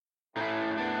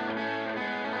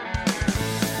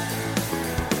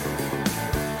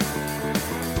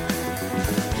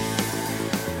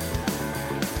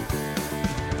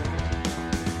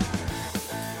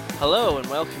Hello and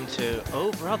welcome to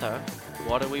Oh Brother,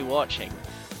 What Are We Watching?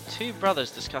 Two brothers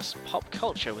discuss pop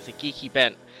culture with a geeky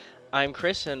bent. I'm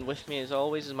Chris, and with me as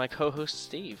always is my co-host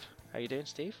Steve. How you doing,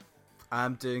 Steve?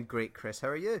 I'm doing great, Chris. How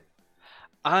are you?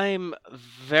 I'm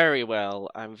very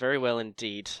well. I'm very well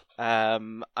indeed.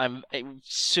 I'm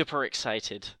super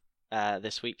excited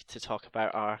this week to talk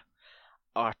about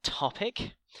our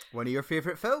topic. One of your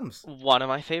favourite films. One of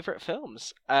my favorite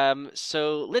films.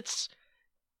 So let's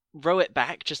row it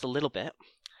back just a little bit.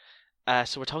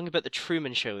 So we're talking about The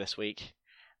Truman Show this week,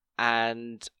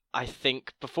 and I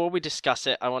think before we discuss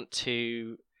it, I want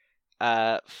to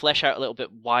flesh out a little bit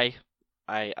why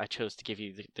I chose to give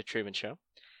you the Truman Show.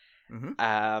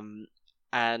 Mm-hmm.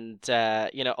 And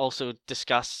also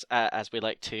discuss, as we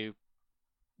like to,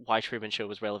 why Truman Show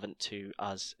was relevant to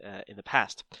us in the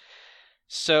past.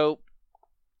 So,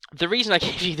 the reason I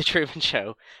gave you the Truman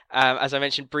Show, as I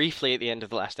mentioned briefly at the end of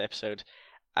the last episode,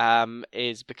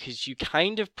 is because you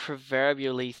kind of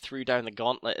proverbially threw down the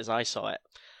gauntlet as I saw it.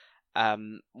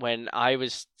 When I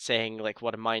was saying, like,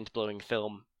 what a mind-blowing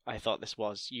film I thought this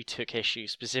was, you took issue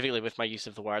specifically with my use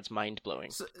of the words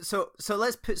mind-blowing. So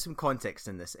let's put some context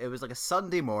in this. It was like a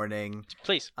Sunday morning.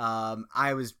 Please.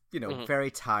 I was,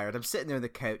 very tired. I'm sitting there on the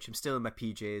couch. I'm still in my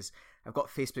PJs. I've got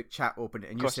Facebook chat open,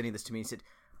 and you're sending this to me and said,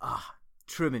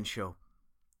 Truman Show.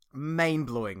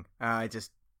 Mind-blowing. I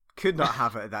just could not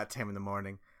have it at that time in the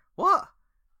morning. What?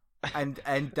 And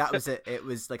that was it. It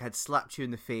was like I'd slapped you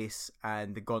in the face,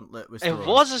 and the gauntlet was thrown. It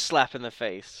was a slap in the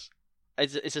face.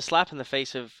 It's a slap in the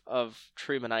face of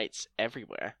Trumanites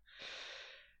everywhere.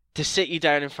 To sit you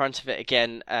down in front of it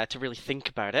again, to really think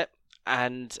about it,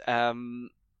 and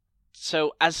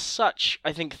so as such,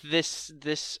 I think this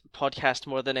podcast,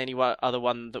 more than any other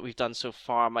one that we've done so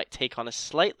far, might take on a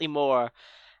slightly more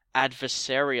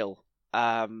adversarial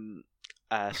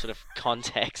sort of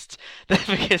context,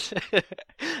 because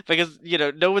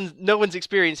no one's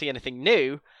experiencing anything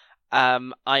new.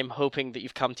 I'm hoping that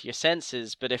you've come to your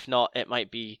senses, but if not, it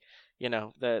might be,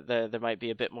 there might be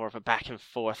a bit more of a back and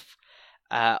forth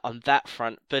on that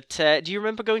front. But do you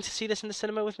remember going to see this in the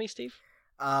cinema with me, Steve?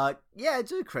 Yeah, I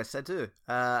do, Chris. I do.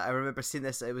 I remember seeing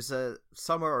this. It was a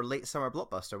summer or late summer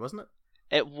blockbuster, wasn't it?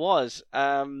 It was.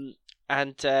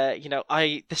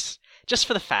 This just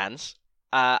for the fans.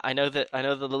 I know that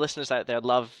the listeners out there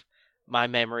love my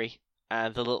memory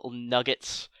and the little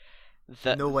nuggets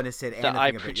that no one has said anything I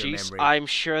about produce. your memory. I'm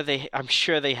sure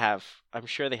they have.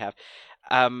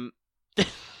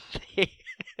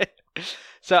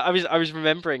 So I was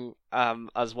remembering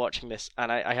us watching this, and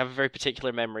I have a very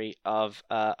particular memory of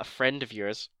a friend of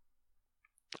yours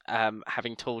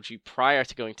having told you prior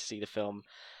to going to see the film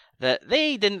that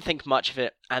they didn't think much of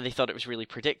it and they thought it was really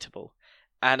predictable.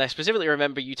 And I specifically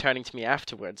remember you turning to me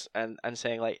afterwards and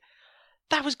saying, like,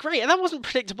 that was great, and that wasn't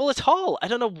predictable at all. I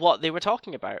don't know what they were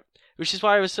talking about, which is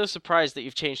why I was so surprised that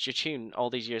you've changed your tune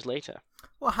all these years later.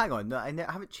 Well, hang on. No, I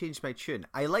haven't changed my tune.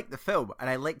 I liked the film,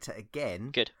 and I liked it again.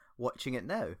 Good. Watching it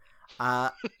now.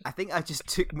 I think I just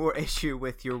took more issue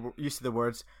with your use of the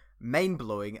words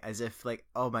mind-blowing, as if, like,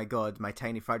 oh my god, my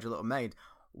tiny fragile little mind.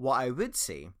 What I would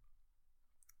say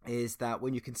is that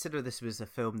when you consider this was a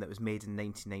film that was made in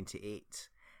 1998,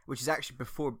 which is actually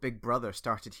before Big Brother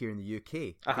started here in the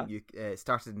UK. I think it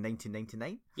started in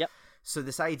 1999. Yep. So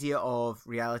this idea of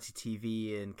reality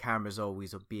TV and cameras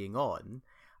always being on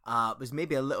was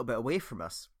maybe a little bit away from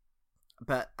us.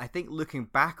 But I think looking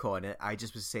back on it, I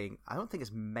just was saying, I don't think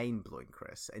it's mind-blowing,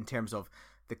 Chris, in terms of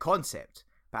the concept.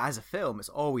 But as a film, it's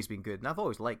always been good, and I've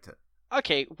always liked it.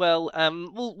 Okay, well,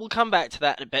 we'll come back to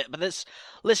that in a bit, but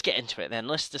let's get into it then.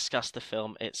 Let's discuss the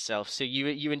film itself. So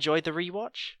you enjoyed the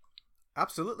rewatch?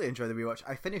 Absolutely enjoyed the rewatch.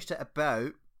 I finished it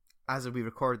about, as we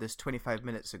recorded this, 25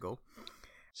 minutes ago.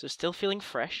 So still feeling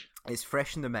fresh? It's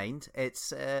fresh in the mind.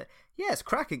 It's it's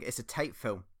cracking. It's a tight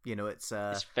film. It's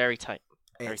very tight.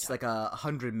 It's like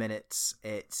 100 minutes.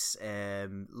 It's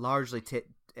largely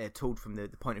told from the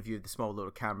point of view of the small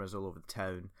little cameras all over the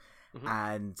town,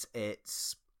 and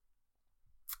it's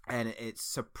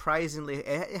surprisingly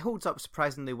it holds up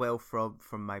surprisingly well from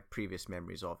my previous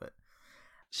memories of it.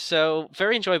 So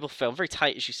very enjoyable film, very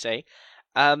tight as you say.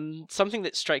 Something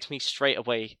that strikes me straight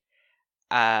away,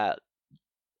 that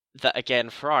again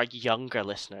for our younger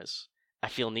listeners, I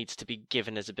feel needs to be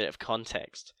given as a bit of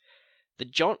context.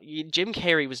 Jim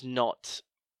Carrey was not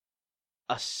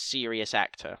a serious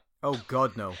actor. Oh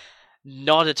God, no.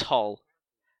 Not at all.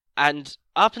 And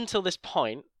up until this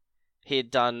point, he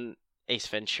had done Ace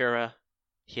Ventura,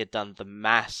 he had done The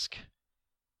Mask.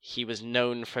 He was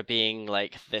known for being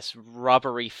like this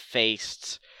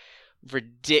rubbery-faced,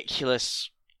 ridiculous,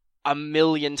 a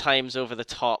million times over the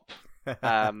top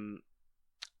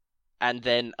and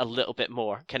then a little bit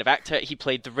more kind of actor. He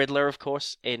played the Riddler, of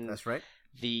course, in That's right.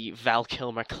 the Val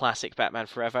Kilmer classic Batman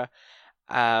Forever.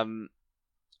 And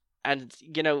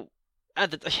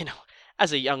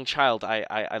as a young child,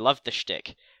 I loved the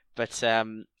shtick, but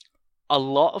a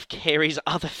lot of Carey's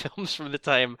other films from the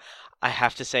time, I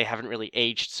have to say, haven't really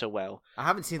aged so well. I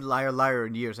haven't seen Liar Liar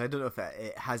in years. I don't know if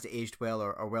it has aged well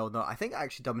or well not. I think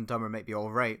actually Dumb and Dumber might be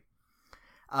all right.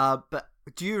 But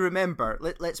do you remember,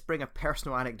 let's bring a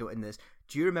personal anecdote in this.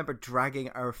 Do you remember dragging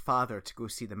our father to go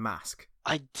see The Mask?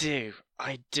 I do.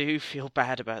 I do feel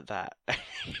bad about that.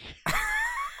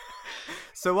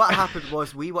 So what happened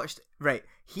was we watched, right,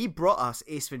 he brought us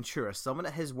Ace Ventura. Someone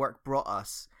at his work brought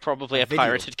us Probably a video.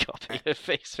 pirated copy of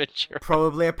Ace Ventura.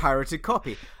 Probably a pirated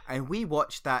copy. And we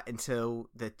watched that until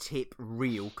the tape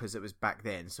reel, because it was back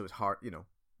then, so it's hard,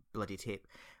 bloody tape,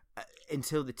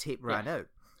 until the tape ran out.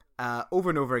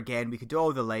 Over and over again, we could do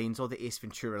all the lines, all the Ace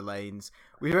Ventura lines.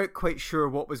 We weren't quite sure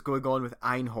what was going on with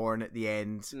Einhorn at the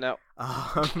end. No.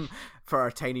 For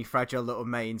our tiny, fragile little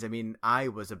minds. I mean, I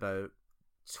was about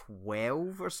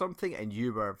 12 or something, and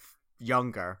you were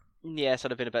younger. Yes,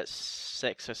 I'd have been about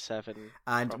 6 or 7.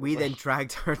 And probably. we then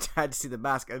dragged our dad to see The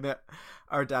Mask, and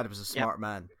our dad was a smart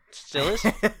man. Still is?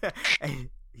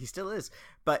 He still is.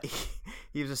 But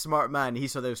he was a smart man. He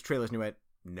saw those trailers and he went,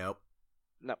 nope.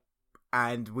 No.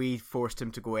 And we forced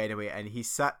him to go anyway, and he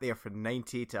sat there for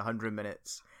 90 to 100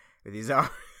 minutes with his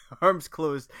arms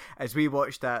closed as we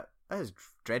watched that. That was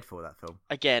dreadful, that film.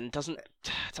 Again, doesn't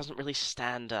really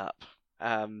stand up.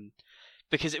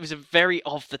 Because it was a very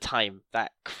of the time,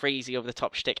 that crazy over the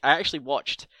top shtick. I actually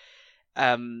watched,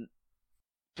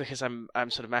 because I'm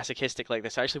sort of masochistic like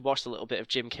this, I actually watched a little bit of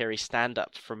Jim Carrey stand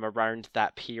up from around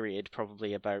that period,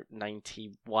 probably about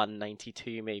 91,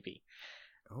 92 maybe.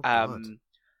 Oh, God.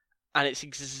 And it's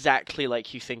exactly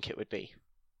like you think it would be.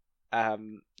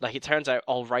 Like it turns out,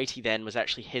 "Alrighty then" was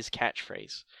actually his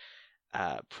catchphrase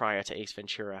prior to Ace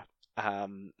Ventura. Wow.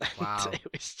 It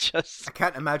was just... I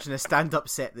can't imagine a stand-up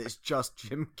set that's just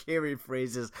Jim Carrey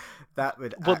phrases. That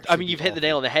would Well, I mean, be you've hit the awful.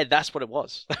 nail on the head. That's what it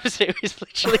was. It was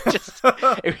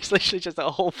literally just a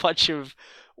whole bunch of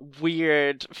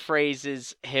weird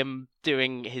phrases, him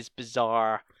doing his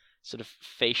bizarre sort of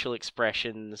facial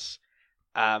expressions,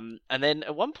 and then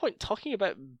at one point talking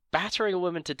about battering a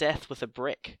woman to death with a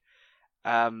brick.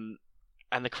 And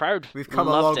the crowd We've come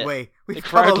a loved long it. way. We've The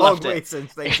come a crowd long loved way it.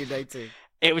 since 1990.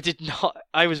 It did not.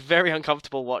 I was very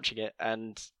uncomfortable watching it,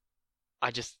 and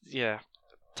I just,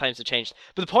 times have changed.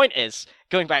 But the point is,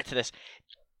 going back to this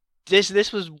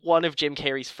was one of Jim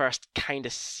Carrey's first kind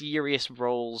of serious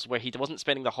roles where he wasn't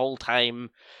spending the whole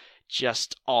time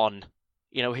just on.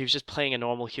 He was just playing a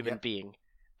normal human being.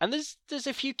 And there's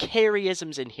a few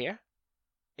Carreyisms in here.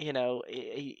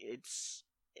 It's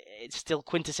still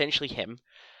quintessentially him,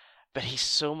 but he's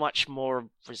so much more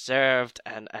reserved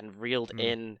and reeled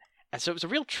in. And so it was a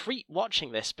real treat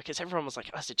watching this, because everyone was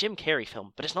like, oh, it's a Jim Carrey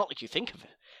film, but it's not like you think of it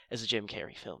as a Jim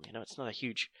Carrey film. It's not a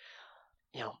huge,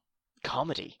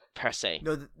 comedy per se.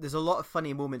 No, there's a lot of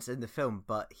funny moments in the film,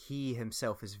 but he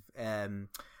himself is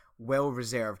well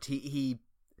reserved.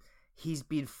 He's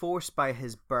been forced by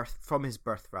from his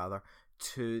birth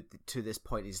to this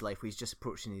point in his life where he's just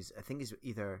approaching I think he's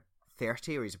either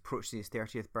 30 or he's approaching his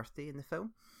 30th birthday in the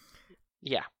film.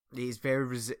 Yeah. He's very,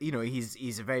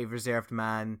 he's a very reserved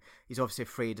man. He's obviously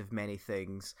afraid of many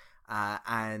things,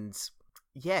 and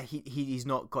yeah, he's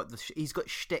not got he's got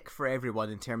shtick for everyone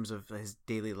in terms of his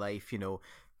daily life.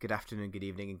 Good afternoon, good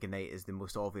evening, and good night is the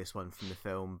most obvious one from the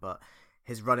film. But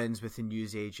his run-ins with the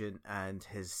newsagent and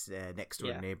his next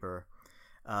door neighbor,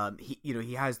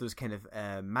 he has those kind of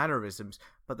mannerisms,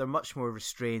 but they're much more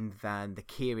restrained than the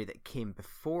Carrey that came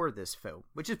before this film,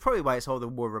 which is probably why it's all the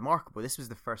more remarkable. This was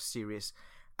the first serious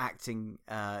acting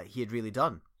he had really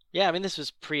done. Yeah, I mean, this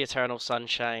was pre-Eternal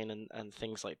Sunshine and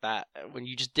things like that, when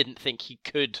you just didn't think he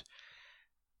could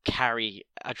carry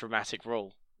a dramatic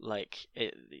role.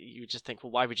 You just think,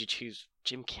 well, why would you choose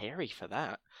Jim Carrey for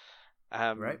that?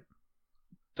 Right.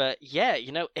 But yeah,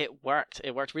 it worked.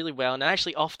 It worked really well, and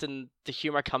actually, often the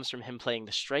humor comes from him playing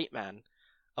the straight man,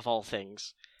 of all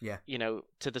things. Yeah.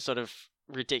 To the sort of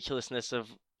ridiculousness of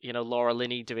Laura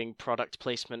Linney doing product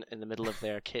placement in the middle of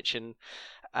their kitchen,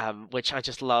 which I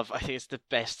just love. I think it's the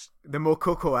best. The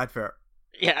Mococo advert.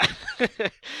 Yeah.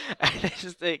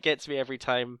 It gets me every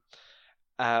time.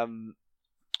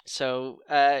 So,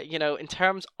 in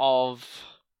terms of,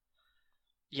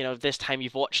 this time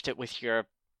you've watched it with your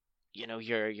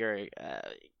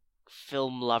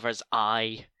film lover's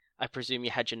eye. I presume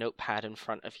you had your notepad in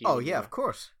front of you. Oh yeah, of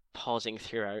course. Pausing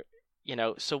throughout.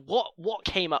 So what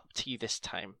came up to you this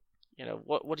time?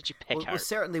 What did you pick Well, out?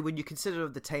 certainly when you consider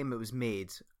the time it was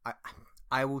made,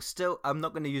 I will still. I'm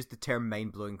not going to use the term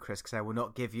mind blowing, Chris, because I will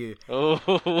not give you. Oh,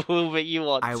 but you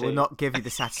want I to. will not give you the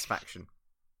satisfaction.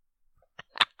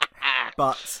 Go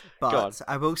on. But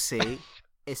I will say,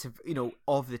 it's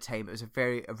of the time it was a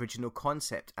very original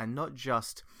concept, and not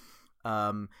just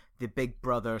the Big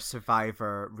Brother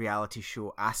Survivor reality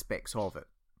show aspects of it.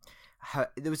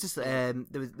 There was just there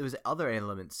was other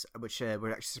elements which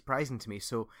were actually surprising to me.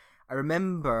 So I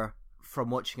remember from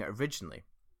watching it originally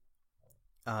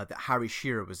that Harry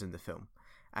Shearer was in the film,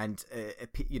 and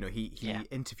he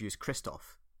interviews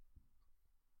Christoph.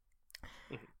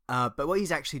 But what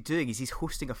he's actually doing is he's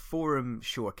hosting a forum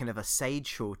show, a kind of a side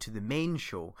show to the main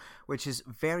show, which is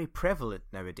very prevalent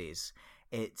nowadays.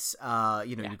 It's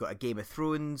you've got a Game of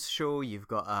Thrones show, you've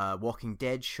got a Walking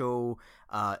Dead show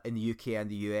in the UK and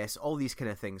the US, all these kind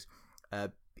of things.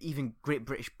 Even Great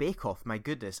British Bake Off, my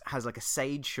goodness, has like a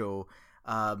side show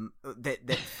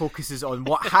that focuses on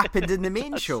what happened in the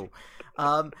main show.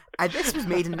 And this was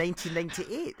made in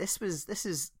 1998. This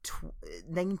is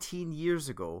 19 years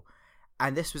ago.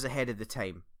 And this was ahead of the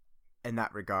time in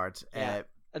that regard. Yeah.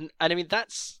 And I mean,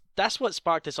 that's what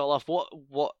sparked this all off.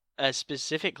 What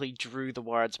specifically drew the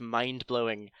words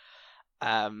mind-blowing,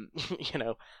 out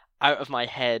of my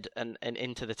head and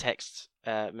into the text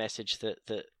message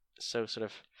that so sort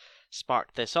of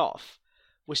sparked this off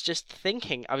was just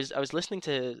thinking. I was listening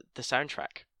to the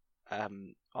soundtrack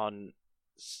on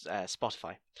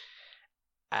Spotify.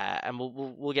 And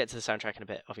we'll get to the soundtrack in a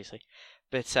bit, obviously.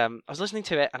 But I was listening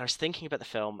to it, and I was thinking about the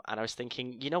film, and I was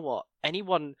thinking, you know what?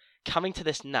 Anyone coming to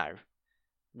this now,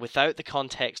 without the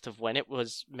context of when it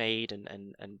was made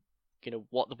and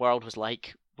what the world was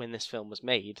like when this film was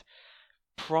made,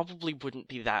 probably wouldn't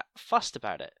be that fussed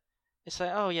about it. It's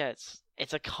like, oh yeah,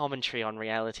 it's a commentary on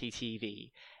reality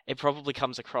TV. It probably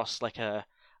comes across like a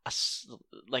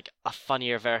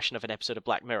funnier version of an episode of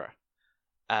Black Mirror.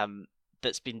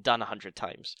 That's been done 100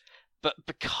 times. But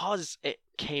because it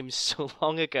came so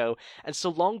long ago, and so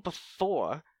long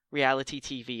before reality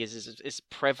TV is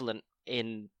prevalent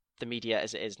in the media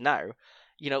as it is now,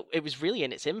 it was really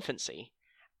in its infancy,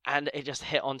 and it just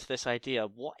hit onto this idea: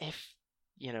 what if,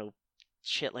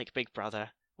 shit like Big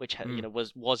Brother, which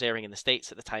was airing in the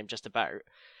States at the time, just about.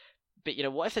 But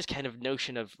what if this kind of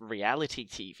notion of reality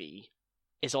TV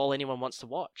is all anyone wants to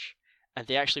watch, and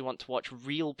they actually want to watch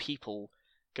real people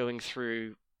going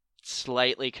through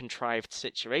slightly contrived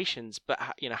situations, but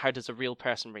how does a real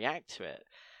person react to it?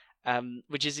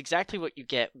 Which is exactly what you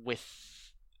get with,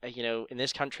 in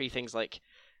this country, things like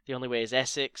The Only Way is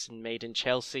Essex and Made in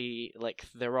Chelsea. Like,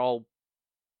 they're all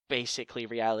basically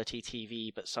reality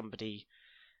TV, but somebody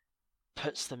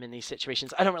puts them in these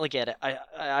situations. I don't really get it.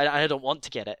 I don't want to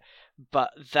get it,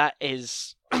 but that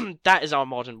is that is our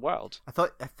modern world. I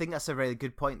think that's a really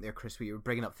good point there, Chris, where you were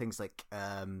bringing up things like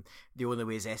The Only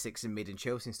Way is Essex and Made in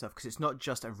Chelsea and stuff, because it's not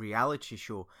just a reality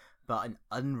show, but an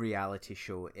unreality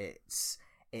show. It's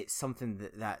something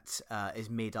that is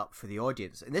made up for the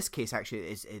audience. In this case, actually,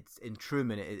 it's in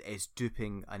Truman, it is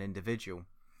duping an individual.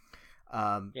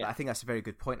 But I think that's a very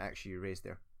good point, actually, you raised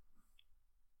there.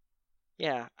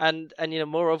 Yeah, and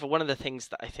moreover, one of the things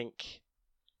that I think,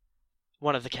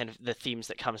 one of the kind of the themes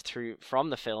that comes through from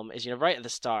the film is, right at the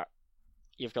start,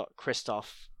 you've got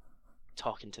Christoph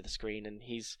talking to the screen, and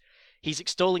he's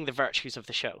extolling the virtues of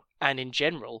the show, and in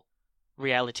general,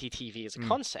 reality TV as a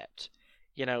concept.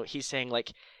 He's saying,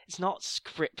 like, it's not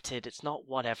scripted, it's not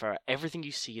whatever. Everything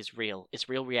you see is real. It's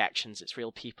real reactions, it's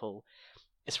real people,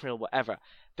 it's real whatever.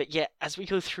 But yet, as we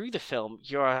go through the film,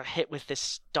 you're hit with this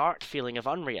stark feeling of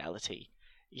unreality.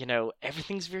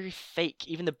 Everything's very fake.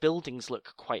 Even the buildings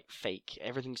look quite fake.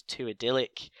 Everything's too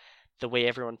idyllic. The way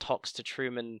everyone talks to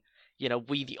Truman,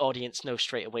 we, the audience, know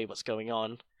straight away what's going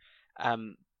on.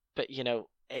 But,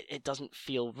 it doesn't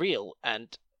feel real.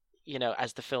 And,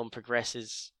 as the film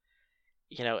progresses,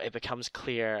 it becomes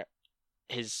clear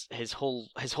his whole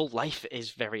life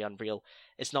is very unreal.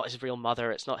 It's not his real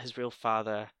mother. It's not his real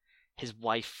father. His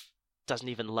wife doesn't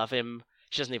even love him.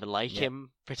 She doesn't even like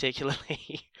him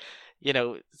particularly.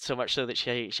 So much so that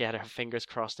she had her fingers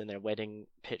crossed in their wedding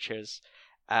pictures.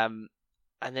 And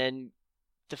then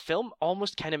the film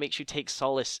almost kind of makes you take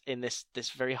solace in this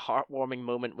very heartwarming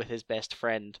moment with his best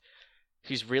friend,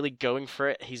 who's really going for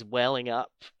it. He's welling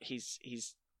up. He's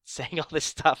saying all this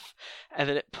stuff, and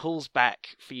then it pulls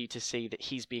back for you to see that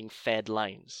he's being fed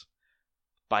lines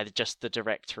by just the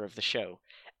director of the show.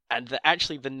 And that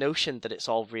actually the notion that it's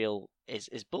all real is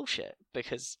bullshit,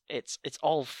 because it's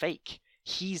all fake.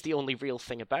 He's the only real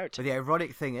thing about it. But the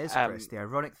ironic thing is, Chris,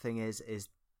 is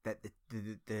that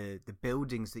the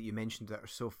buildings that you mentioned that are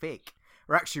so fake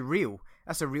are actually real.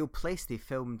 That's a real place they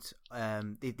filmed.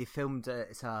 They filmed.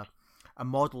 It's a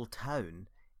model town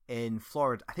in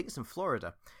Florida. I think it's in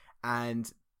Florida,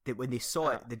 and when they saw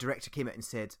it, the director came out and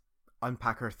said,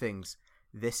 "Unpack our things.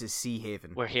 This is Sea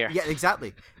Haven. We're here." Yeah,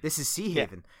 exactly. This is Sea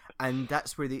Haven, and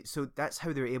that's where that's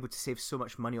how they were able to save so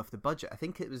much money off the budget. I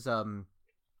think it was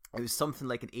something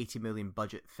like an 80 million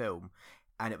budget film,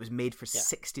 and it was made for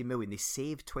 60 million. They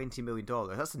saved $20 million.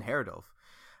 That's unheard of,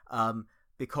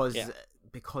 because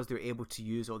they were able to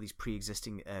use all these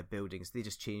pre-existing buildings. They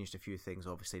just changed a few things,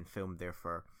 obviously, and filmed there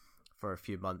for a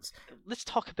few months. Let's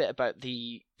talk a bit about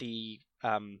the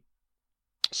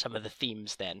some of the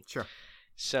themes then. Sure.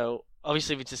 So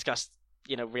obviously we discussed,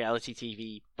 reality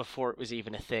TV before it was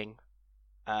even a thing.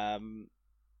 It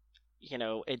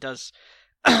does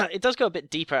it does go a bit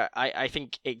deeper. I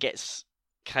think it gets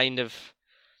kind of,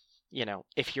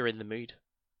 if you're in the mood,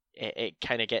 it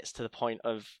kind of gets to the point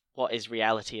of what is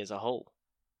reality as a whole.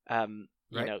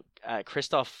 Right.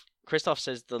 Christoph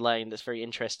says the line that's very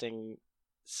interesting,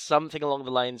 something along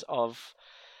the lines of,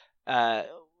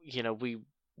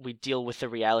 we deal with the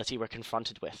reality we're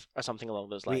confronted with, or something along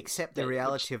those lines. We accept the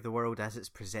reality of the world as it's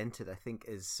presented, I think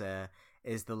is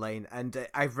the line. And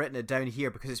I've written it down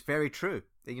here because it's very true,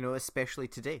 especially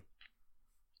today.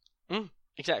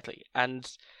 Exactly. And,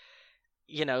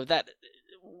 that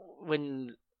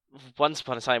when once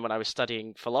upon a time when I was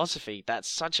studying philosophy, that's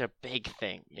such a big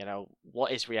thing.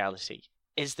 What is reality?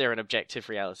 Is there an objective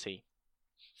reality?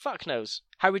 Fuck knows.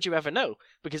 How would you ever know?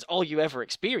 Because all you ever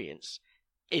experience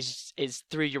is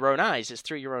through your own eyes. It's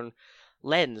through your own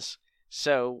lens.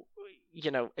 So,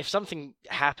 if something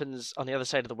happens on the other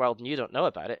side of the world and you don't know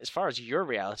about it, as far as your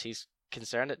reality is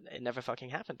concerned, it never fucking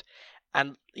happened.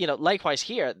 And, likewise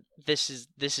here, this is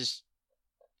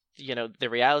the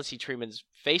reality Truman's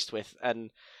faced with, and,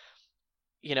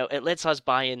 it lets us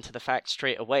buy into the fact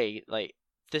straight away, like,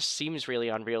 this seems really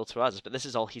unreal to us, but this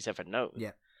is all he's ever known.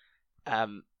 Yeah.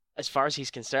 As far as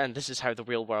he's concerned, this is how the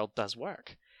real world does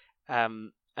work.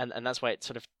 And that's why it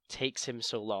sort of takes him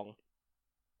so long.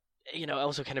 It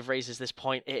also kind of raises this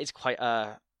point. It is quite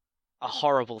a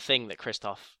horrible thing that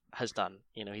Christoph has done.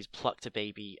 He's plucked a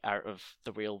baby out of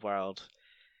the real world.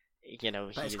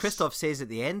 But as Christoph says at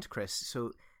the end, Chris,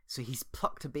 so he's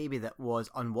plucked a baby that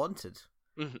was unwanted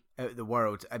out of the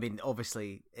world. I mean,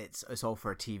 obviously it's all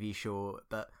for a TV show,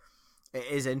 but it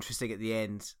is interesting at the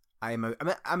end.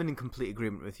 I'm in complete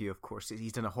agreement with you. Of course,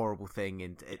 he's done a horrible thing,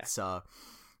 and it's an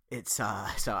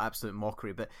absolute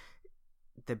mockery. But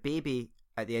the baby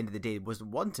at the end of the day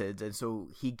wasn't wanted, and so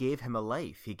he gave him a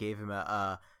life. He gave him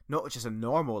a not just a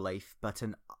normal life, but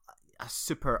a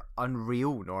super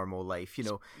unreal normal life.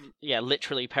 Yeah,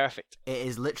 literally perfect. It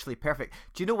is literally perfect.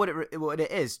 Do you know what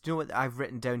it is? Do you know what I've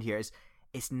written down here?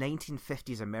 It's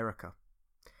 1950s America.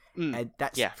 And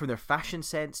that's from their fashion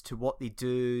sense to what they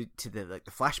do to the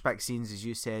flashback scenes, as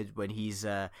you said, when he's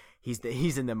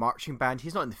in the marching band.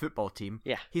 He's not in the football team.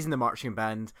 Yeah, he's in the marching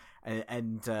band,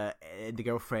 and the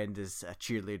girlfriend is a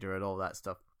cheerleader and all that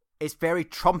stuff. It's very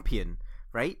Trumpian,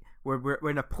 right? We're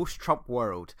in a post-Trump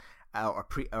world, or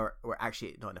we're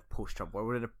actually not in a post-Trump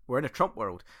world. We're in a Trump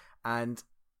world, and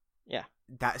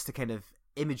that's the kind of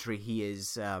imagery he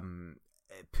is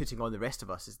putting on the rest of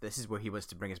us. This is where he wants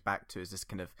to bring us back to, is this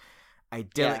kind of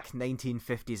idyllic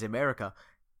 1950s America.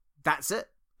 That's it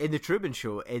in the Truman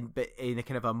Show, but in a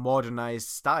kind of a modernized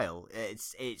style.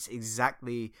 It's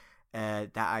exactly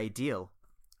that ideal,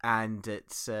 and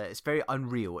it's very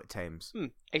unreal at times.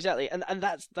 Exactly, and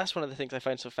that's one of the things I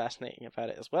find so fascinating about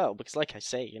it as well, because like I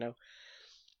say,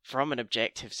 from an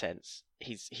objective sense,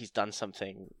 he's done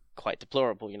something quite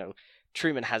deplorable.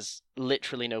 Truman has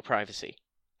literally no privacy.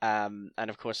 And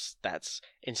of course, that's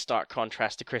in stark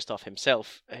contrast to Christoph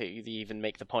himself, who they even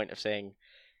make the point of saying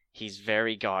he's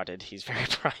very guarded, he's a very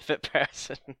private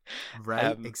person.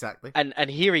 Right, exactly.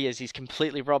 And here he is, he's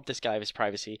completely robbed this guy of his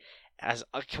privacy, as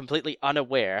completely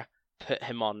unaware, put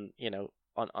him on,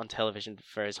 on television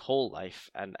for his whole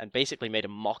life, and basically made a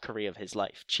mockery of his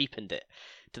life, cheapened it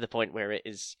to the point where it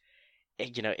is,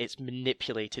 it's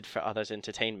manipulated for others'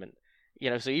 entertainment.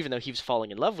 So even though he was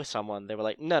falling in love with someone, they were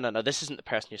like, no, this isn't the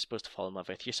person you're supposed to fall in love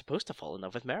with. You're supposed to fall in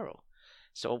love with Meryl.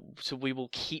 So we will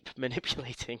keep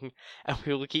manipulating, and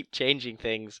we will keep changing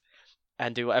things,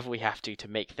 and do whatever we have to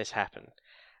make this happen.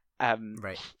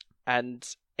 Right. And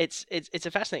it's a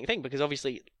fascinating thing, because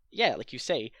obviously, like you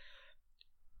say,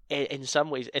 in some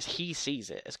ways, as he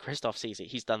sees it, as Christoph sees it,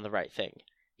 he's done the right thing.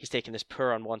 He's taken this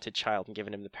poor unwanted child and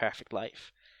given him the perfect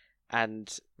life.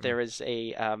 And there is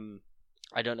a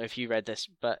I don't know if you read this,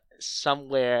 but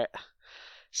somewhere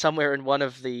in one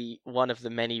of the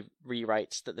many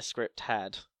rewrites that the script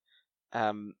had,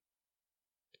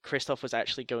 Kristoff was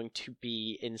actually going to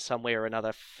be in some way or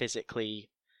another physically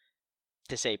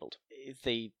disabled.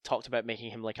 They talked about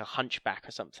making him like a hunchback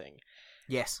or something.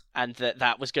 Yes. And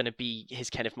that was going to be his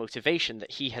kind of motivation,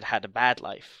 that he had a bad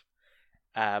life,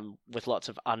 with lots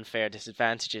of unfair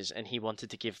disadvantages, and he wanted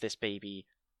to give this baby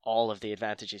all of the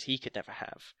advantages he could never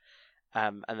have.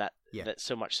 And that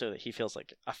so much so that he feels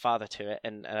like a father to it,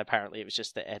 and apparently it was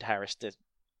just that Ed Harris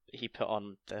he put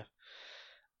on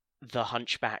the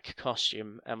hunchback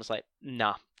costume and was like,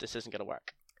 nah, this isn't gonna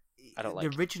work. I don't like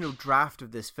the original draft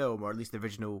of this film, or at least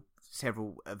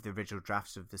several of the original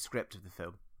drafts of the script of the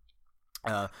film,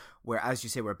 where, as you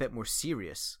say, we're a bit more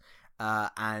serious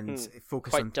and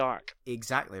focus quite on dark.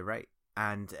 Exactly right,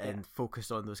 and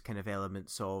focus on those kind of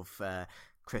elements of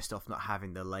Kristoff not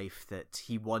having the life that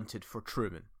he wanted for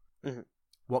Truman. Mm-hmm.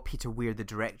 What Peter Weir, the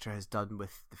director, has done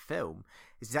with the film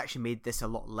is he's actually made this a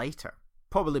lot lighter.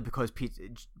 Probably because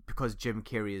Jim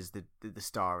Carrey is the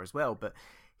star as well, but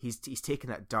he's taken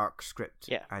that dark script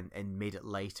and made it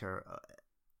lighter,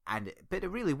 but it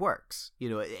really works. You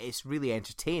know, it's really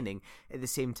entertaining at the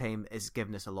same time as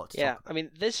giving us a lot to talk about. I mean,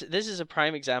 this is a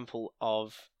prime example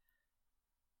of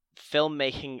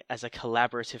filmmaking as a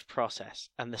collaborative process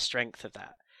and the strength of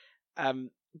that.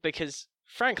 Because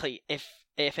frankly, if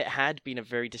it had been a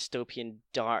very dystopian,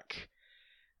 dark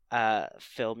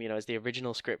film, you know, as the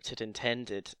original script had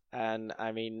intended, and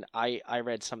I mean, I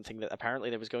read something that apparently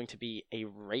there was going to be a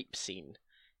rape scene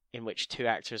in which two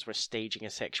actors were staging a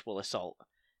sexual assault.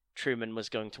 Truman was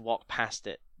going to walk past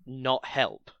it, not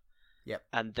help. Yep.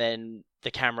 And then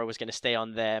the camera was going to stay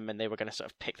on them, and they were going to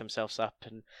sort of pick themselves up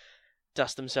and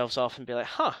dust themselves off and be like,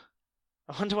 I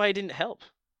wonder why he didn't help.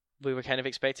 We were kind of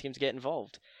expecting him to get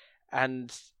involved.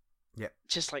 And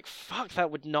just like, fuck,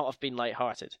 that would not have been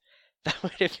lighthearted. That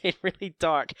would have been really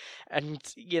dark. And,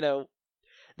 you know,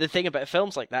 the thing about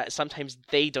films like that is sometimes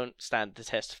they don't stand the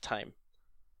test of time.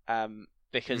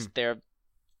 Because they're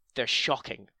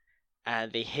shocking.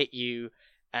 And they hit you,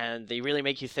 and they really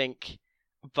make you think.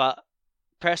 But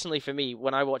personally for me,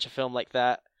 when I watch a film like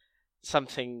that,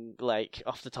 something like,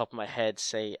 off the top of my head,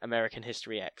 say American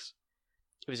History X,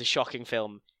 it was a shocking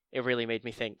film. It really made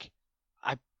me think.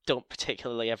 I don't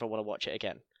particularly ever want to watch it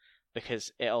again,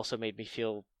 because it also made me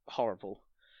feel horrible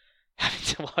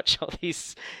having to watch all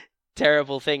these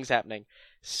terrible things happening.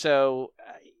 So,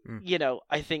 you know,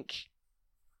 I think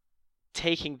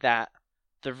taking that,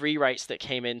 the rewrites that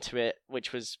came into it,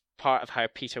 which was part of how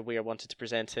Peter Weir wanted to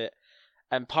present it,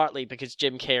 and partly because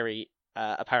Jim Carrey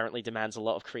apparently demands a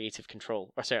lot of creative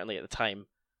control, or certainly at the time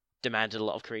demanded a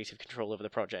lot of creative control over the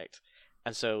project.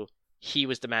 And so he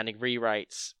was demanding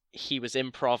rewrites, he was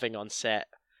improvising on set,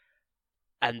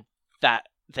 and that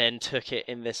then took it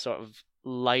in this sort of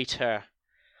lighter,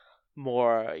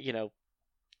 more, you know,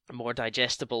 more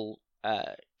digestible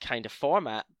kind of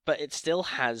format, but it still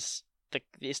has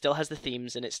the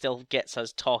themes, and it still gets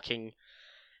us talking,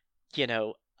 you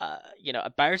know,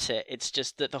 about it. It's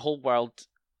just that the whole world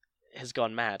has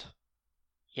gone mad.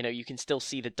 You know, you can still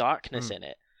see the darkness in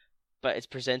it, but it's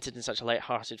presented in such a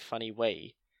light-hearted, funny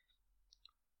way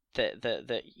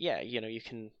that you know, you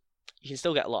can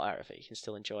still get a lot out of it. You can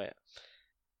still enjoy it.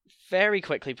 Very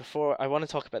quickly, before I want to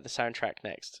talk about the soundtrack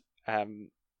next,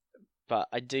 but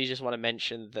I do just want to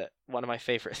mention that one of my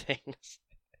favorite things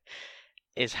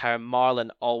is how Marlon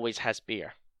always has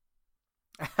beer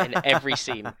in every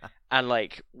scene. And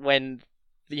like when,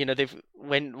 you know,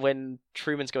 when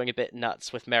Truman's going a bit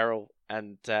nuts with Meryl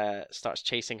and starts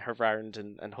chasing her round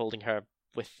and holding her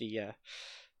with the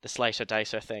slicer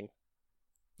dicer thing.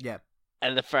 Yeah.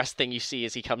 And the first thing you see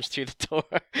as he comes through the door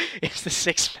is the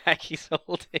 6-pack he's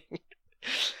holding.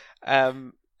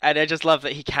 And I just love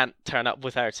that he can't turn up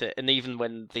without it. And even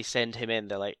when they send him in,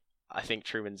 they're like, I think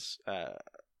Truman's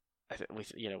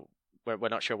we're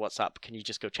not sure what's up. Can you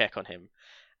just go check on him?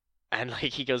 And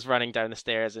like he goes running down the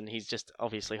stairs, and he's just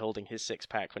obviously holding his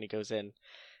 6-pack when he goes in.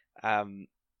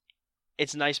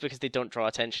 It's nice because they don't draw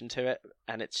attention to it,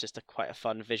 and it's just quite a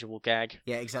fun visual gag.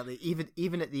 Yeah, exactly.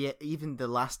 Even at the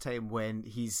last time when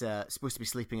he's supposed to be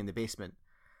sleeping in the basement.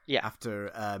 Yeah.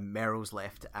 After Meryl's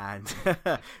left and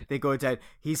they go down,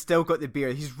 he's still got the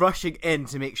beer. He's rushing in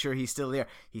to make sure he's still there.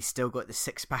 He's still got the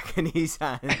 6-pack in his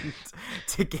hand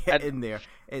to get in there.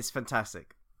 It's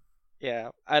fantastic.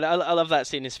 Yeah, and I love that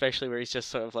scene especially where he's just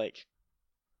sort of like,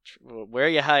 "Where are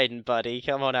you hiding, buddy?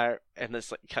 Come on out!" And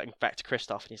it's like cutting back to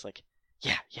Kristoff, and he's like,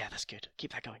 "Yeah, that's good.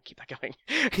 Keep that going. Keep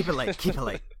it light. Keep it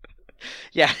light."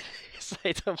 Yeah, it's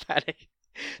like,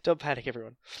 don't panic,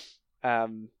 everyone.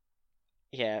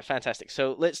 Yeah, fantastic.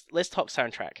 So let's talk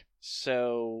soundtrack.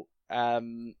 So,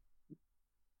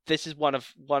 this is one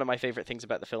of my favorite things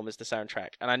about the film is the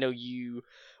soundtrack. And I know you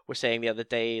were saying the other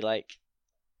day, like,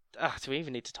 do we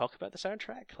even need to talk about the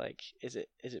soundtrack? Like, is it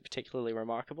particularly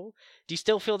remarkable? Do you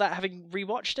still feel that having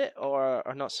rewatched it, or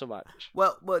not so much?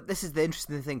 Well, this is the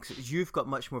interesting thing, because you've got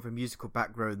much more of a musical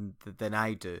background than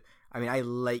I do. I mean, I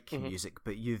like music,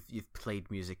 but you've played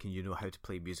music and you know how to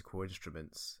play musical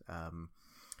instruments.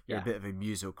 You're a bit of a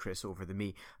muso Chris over the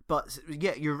me, but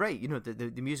yeah, you're right. You know,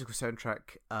 the musical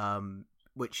soundtrack,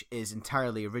 which is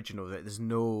entirely original. There's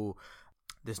no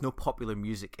popular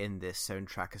music in this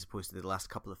soundtrack as opposed to the last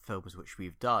couple of films which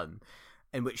we've done,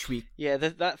 in which we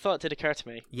that thought did occur to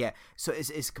me. Yeah, so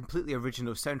it's completely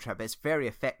original soundtrack, but it's very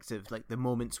effective. Like the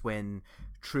moments when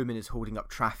Truman is holding up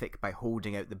traffic by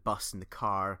holding out the bus and the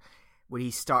car, when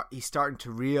he's starting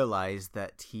to realize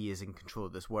that he is in control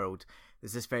of this world.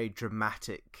 There's this very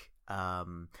dramatic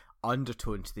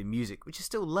undertone to the music, which is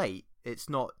still light. It's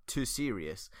not too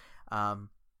serious.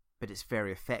 But it's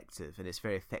very effective, and it's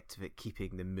very effective at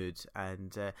keeping the mood.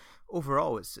 And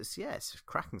overall, it's a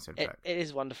cracking soundtrack. It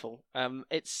is wonderful.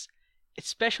 It's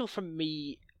special for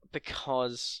me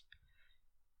because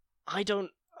I don't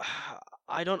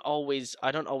always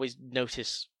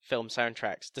notice film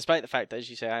soundtracks, despite the fact that,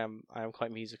 as you say, I am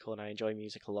quite musical and I enjoy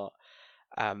music a lot.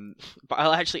 But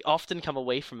I'll actually often come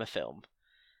away from a film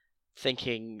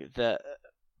thinking that,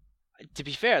 to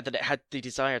be fair, that it had the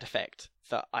desired effect,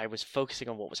 that I was focusing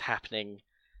on what was happening.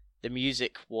 The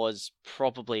music was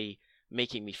probably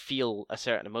making me feel a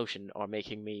certain emotion, or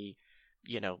making me,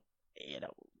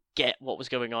 get what was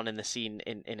going on in the scene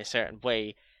in a certain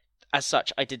way. As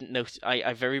such, I didn't notice.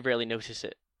 I very rarely notice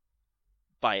it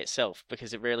by itself,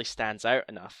 because it rarely stands out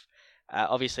enough.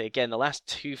 Obviously, again, the last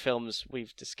two films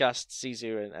we've discussed,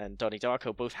 Sisu and Donnie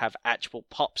Darko, both have actual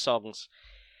pop songs,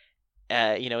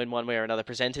 in one way or another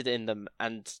presented in them,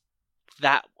 and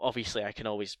that, obviously, I can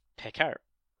always pick out.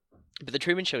 But The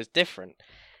Truman Show is different,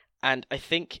 and I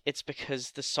think it's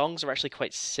because the songs are actually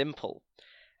quite simple.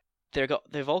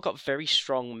 They've all got very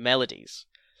strong melodies,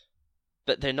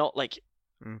 but they're not like...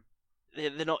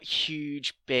 They're not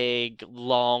huge, big,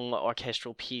 long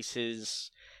orchestral pieces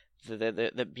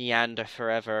that meander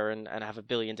forever and have a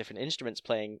billion different instruments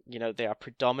playing. They are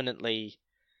predominantly,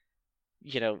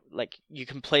 like, you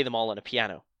can play them all on a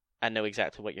piano and know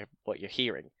exactly what you're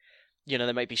hearing.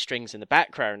 There might be strings in the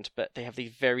background, but they have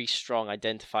these very strong,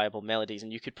 identifiable melodies,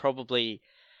 and I could probably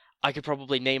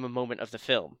name a moment of the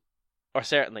film, or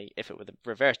certainly, if it were the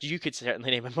reverse, you could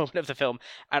certainly name a moment of the film,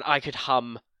 and I could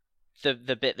hum the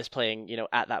bit that's playing,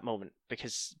 at that moment,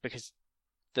 because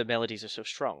the melodies are so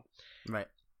strong. Right.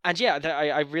 And yeah,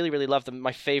 I really, really love them.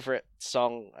 My favorite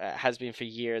song has been for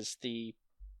years. I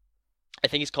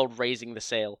think it's called "Raising the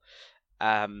Sail,"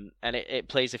 and it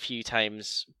plays a few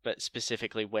times, but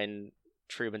specifically when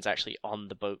Truman's actually on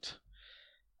the boat.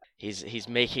 He's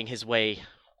making his way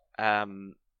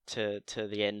to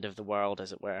the end of the world,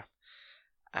 as it were,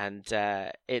 and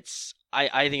I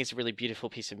think it's a really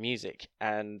beautiful piece of music.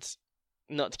 And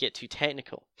not to get too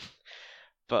technical,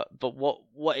 but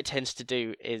what it tends to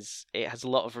do is it has a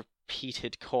lot of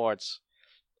repeated chords,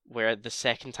 where the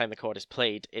second time the chord is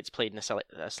played, it's played in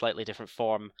a slightly different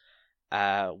form,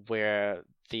 where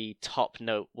the top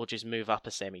note will just move up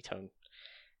a semitone,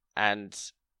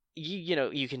 and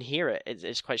you can hear it.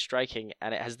 It's quite striking,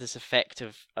 and it has this effect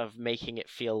of making it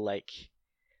feel like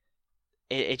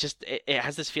it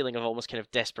has this feeling of almost kind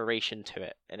of desperation to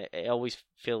it, and it always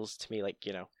feels to me like,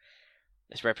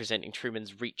 it's representing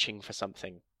Truman's reaching for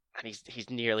something, and he's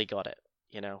nearly got it,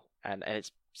 and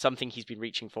it's something he's been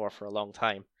reaching for a long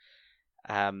time.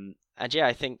 And yeah,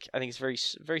 I think it's very,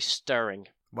 very stirring.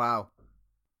 Wow,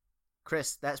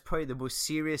 Chris, that's probably the most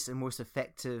serious and most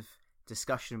effective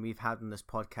discussion we've had on this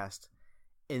podcast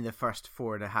in the first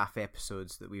 4.5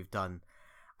 episodes that we've done.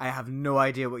 I have no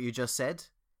idea what you just said,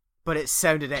 but it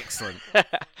sounded excellent.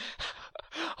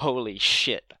 Holy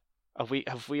shit! Have we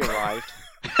arrived?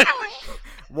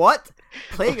 What?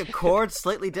 Playing a chord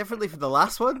slightly differently from the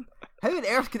last one? How on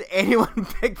earth could anyone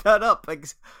pick that up?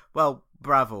 Well,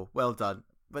 bravo, well done.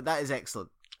 But that is excellent.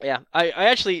 Yeah, I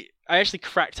actually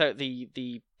cracked out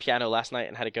the piano last night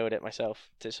and had a go at it myself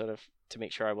to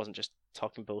make sure I wasn't just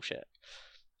talking bullshit.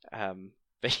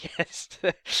 But yes,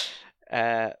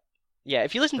 yeah.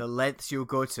 If you listen, the lengths you'll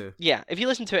go to. Yeah, if you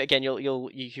listen to it again,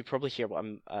 you could probably hear what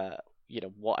I'm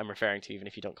what I'm referring to, even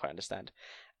if you don't quite understand.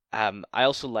 I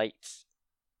also liked,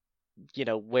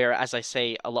 where, as I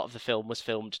say, a lot of the film was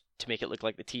filmed to make it look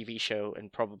like the TV show,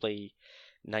 and probably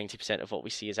 90% of what we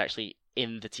see is actually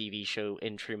in the TV show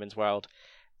in Truman's World.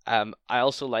 I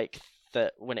also like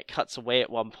that when it cuts away at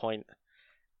one point,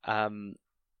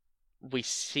 we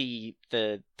see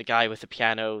the guy with the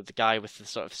piano, the guy with the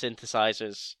sort of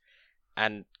synthesizers,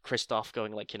 and Christoph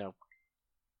going like,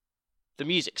 the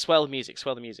music, swell the music,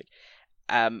 swell the music.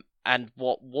 And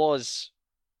what was,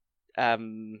 I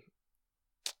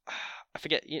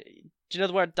forget. Do you know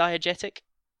the word diegetic?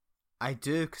 I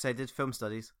do, because I did film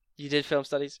studies. You did film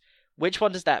studies. Which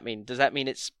one does that mean? Does that mean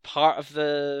it's part of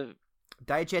the?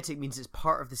 Diegetic means it's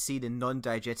part of the scene, and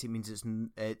non-diegetic means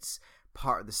it's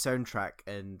part of the soundtrack,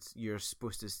 and you're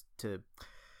supposed to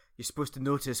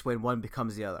notice when one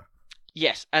becomes the other.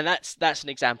 Yes, and that's an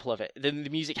example of it. The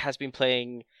music has been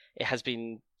playing. It has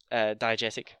been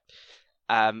diegetic,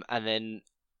 and then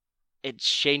it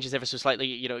changes ever so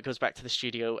slightly. It goes back to the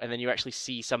studio, and then you actually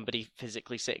see somebody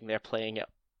physically sitting there playing it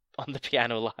on the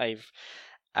piano live.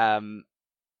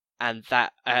 And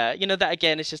that, that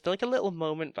again is just like a little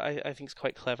moment, but I think it's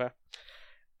quite clever.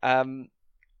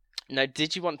 Now,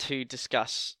 did you want to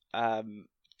discuss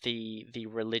the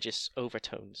religious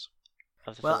overtones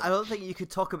of the film? Well, I don't think you could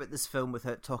talk about this film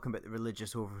without talking about the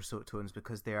religious overtones,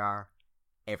 because they are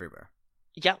everywhere.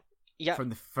 Yeah.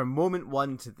 From moment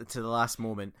one to the last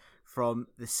moment, from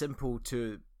the simple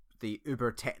to the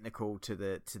uber technical to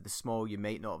the small, you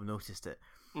might not have noticed it.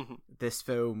 Mm-hmm. This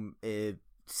film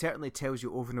certainly tells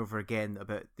you over and over again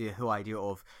about the whole idea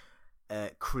of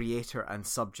creator and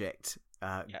subject,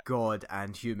 God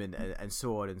and human, and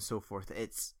so on and so forth.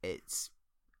 It's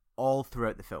all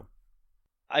throughout the film.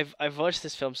 I've watched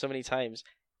this film so many times.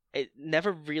 It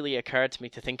never really occurred to me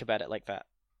to think about it like that.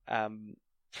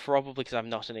 Probably because I'm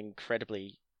not an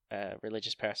incredibly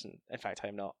religious person. In fact,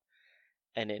 I'm not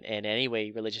in any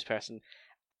way religious person.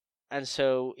 And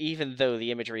so, even though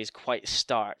the imagery is quite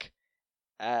stark,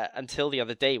 until the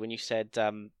other day when you said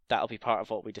that'll be part of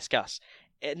what we discuss,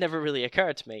 it never really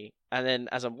occurred to me. And then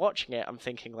as I'm watching it, I'm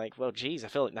thinking like, well, geez, I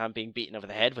feel like now I'm being beaten over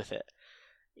the head with it.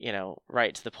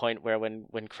 Right to the point where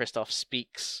when Christoph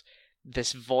speaks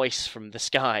this voice from the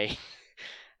sky,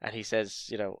 and he says,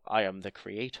 I am the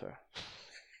creator.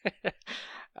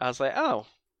 I was like, oh,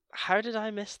 how did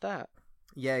I miss that?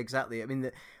 Yeah, exactly. I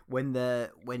mean,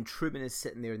 when Truman is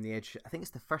sitting there on the edge, I think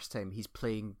it's the first time he's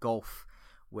playing golf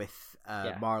with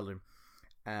Marlon.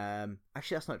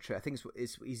 Actually, that's not true. I think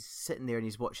he's sitting there and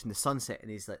he's watching the sunset,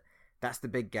 and he's like, "That's the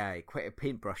big guy, quite a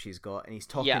paintbrush he's got," and he's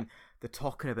talking. Yeah. They're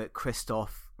talking about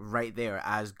Christoph right there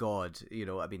as God.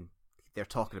 I mean, they're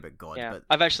talking about God. Yeah, but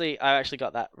I've actually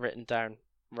got that written down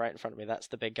right in front of me. That's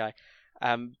the big guy,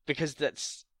 because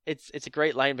it's a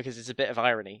great line, because it's a bit of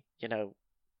irony.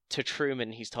 To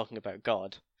Truman, he's talking about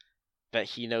God, but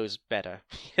he knows better.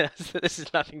 This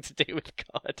is nothing to do with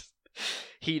God.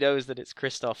 He knows that it's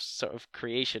Christoph's sort of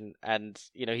creation, and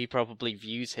he probably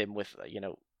views him with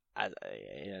as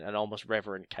in an almost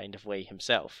reverent kind of way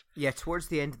himself. Yeah, towards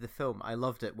the end of the film, I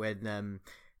loved it when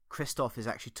Christoph is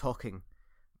actually talking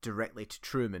directly to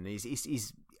Truman.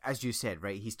 He's as you said,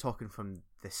 right? He's talking from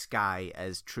the sky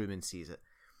as Truman sees it.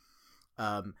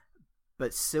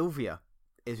 But Sylvia,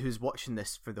 who's watching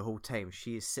this for the whole time,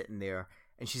 she is sitting there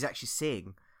and she's actually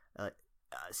saying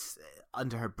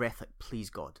under her breath, like, "Please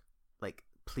God, like,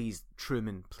 please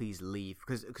Truman, please leave,"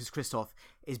 because Christoph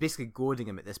is basically goading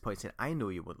him at this point, saying, "I know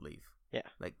you won't leave. Yeah,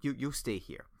 like you'll stay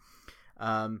here."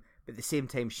 But at the same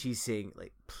time, she's saying,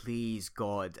 like, "Please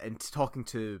God," and talking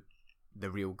to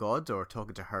the real God, or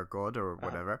talking to her God, or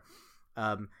whatever.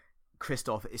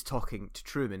 Christoph is talking to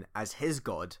Truman as his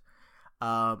God.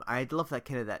 I'd love that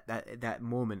kind of that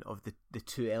moment of the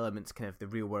two elements, kind of the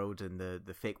real world and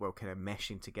the fake world, kind of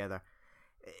meshing together.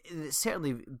 It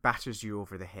certainly batters you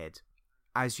over the head.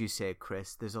 As you said,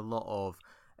 Chris, there's a lot of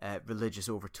religious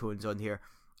overtones on here.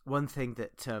 One thing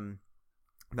that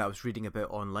I was reading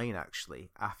about online, actually,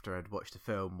 after I'd watched the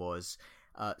film, was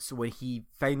so when he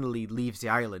finally leaves the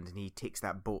island and he takes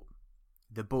that boat,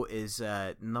 the boat is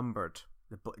numbered.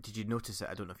 Did you notice it?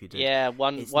 I don't know if you did. Yeah,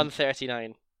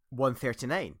 139.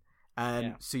 139.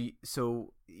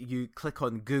 So you click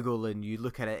on Google and you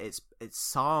look at it. It's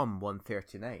Psalm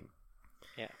 139.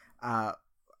 Yeah.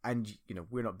 And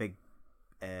we're not big.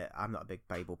 I'm not a big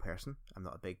Bible person. I'm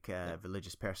not a big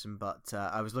religious person. But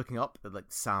I was looking up like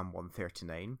Psalm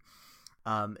 139.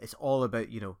 It's all about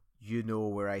you know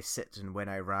where I sit and when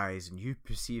I rise, and you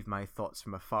perceive my thoughts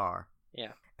from afar.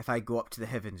 Yeah. If I go up to the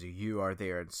heavens, you are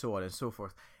there, and so on and so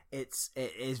forth. It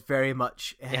is very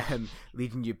much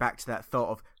leading you back to that thought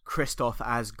of Christoph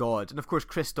as God, and of course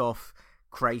Christoph,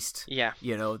 Christ. Yeah.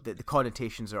 The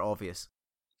connotations are obvious.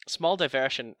 Small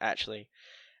diversion, actually.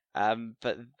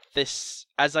 But this,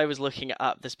 as I was looking it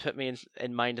up, this put me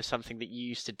in mind of something that you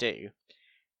used to do,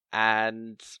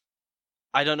 and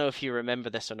I don't know if you remember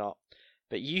this or not,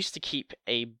 but you used to keep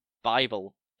a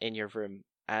Bible in your room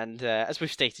And as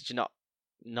we've stated, you're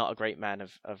not a great man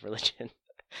of religion,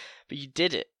 but you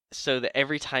did it so that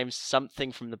every time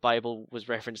something from the Bible was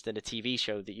referenced in a TV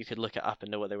show, that you could look it up and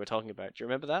know what they were talking about. Do you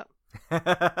remember that?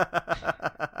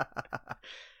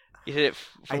 You did it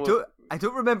I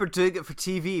don't remember doing it for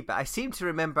TV, but I seem to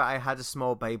remember I had a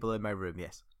small Bible in my room.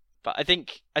 Yes. But I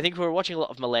think we were watching a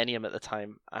lot of Millennium at the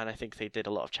time, and I think they did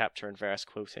a lot of chapter and verse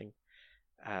quoting.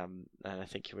 And I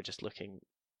think you were just looking.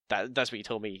 That's what you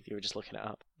told me. You were just looking it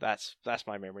up. That's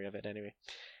my memory of it anyway.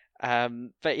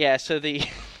 But yeah, so the.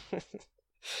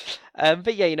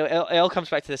 But yeah, it all comes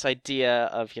back to this idea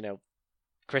of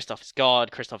Christof is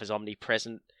God. Christof is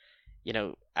omnipresent.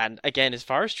 And again, as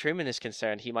far as Truman is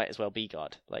concerned, he might as well be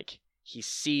God. Like, he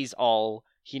sees all,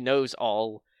 he knows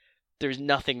all. There's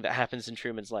nothing that happens in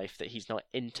Truman's life that he's not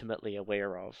intimately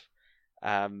aware of.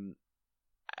 And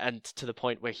to the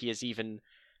point where he has even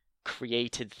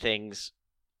created things.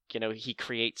 He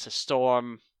creates a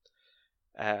storm,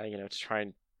 to try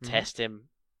and test him.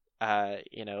 But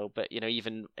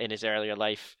even in his earlier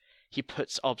life, he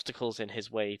puts obstacles in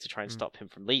his way to try and stop him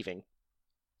from leaving.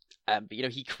 But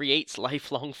he creates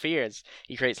lifelong fears.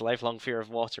 He creates a lifelong fear of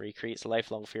water. He creates a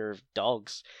lifelong fear of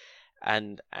dogs,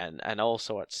 and all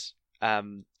sorts.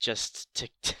 Just to,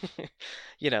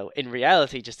 in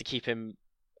reality, just to keep him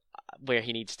where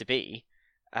he needs to be.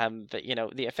 But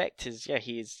the effect is,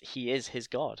 he is his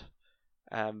god,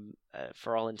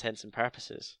 for all intents and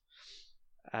purposes.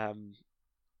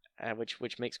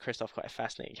 Which makes Christof quite a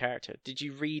fascinating character. Did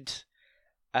you read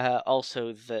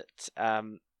also that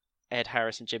Ed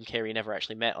Harris and Jim Carrey never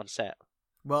actually met on set?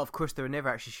 Well, of course, they were never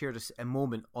actually shared a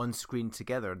moment on screen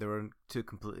together. They were on two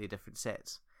completely different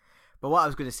sets. But what I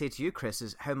was going to say to you, Chris,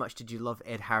 is how much did you love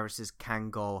Ed Harris's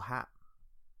Kangol hat?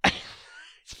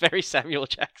 It's very Samuel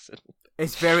Jackson.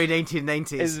 It's very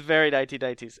 1990s. It's very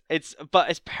 1990s. But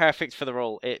it's perfect for the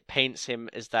role. It paints him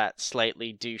as that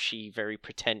slightly douchey, very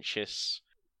pretentious.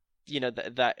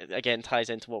 That again ties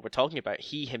into what we're talking about.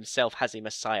 He himself has a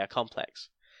messiah complex,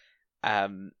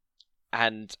 and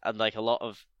unlike a lot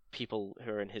of people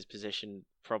who are in his position,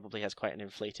 probably has quite an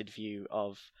inflated view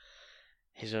of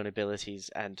his own abilities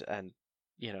and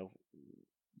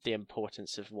the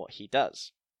importance of what he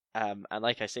does. And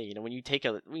like I say, when you take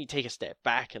a step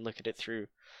back and look at it through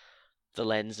the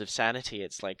lens of sanity,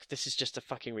 it's like, this is just a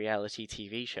fucking reality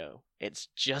TV show. It's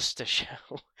just a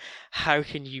show. How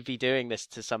can you be doing this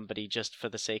to somebody just for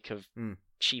the sake of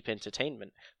cheap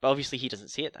entertainment? But obviously he doesn't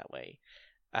see it that way.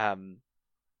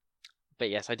 But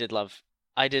yes, I did love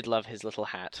his little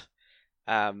hat.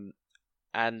 And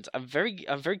I'm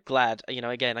very glad,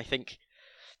 again, I think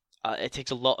it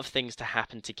takes a lot of things to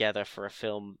happen together for a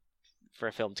film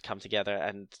to come together,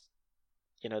 and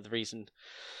the reason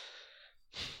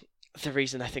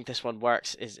I think this one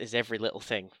works is every little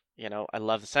thing. I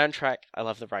love the soundtrack, I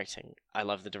love the writing, I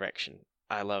love the direction,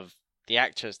 I love the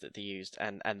actors that they used,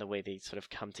 and the way they sort of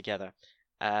come together.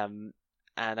 And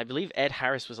I believe Ed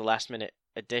Harris was a last minute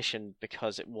addition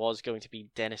because it was going to be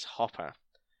Dennis Hopper,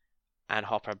 and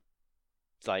Hopper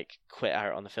quit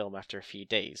out on the film after a few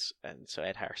days, and so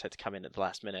Ed Harris had to come in at the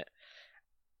last minute.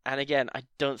 And again, I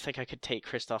don't think I could take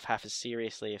Christof half as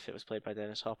seriously if it was played by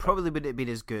Dennis Hopper. Probably wouldn't have been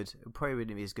as good. Probably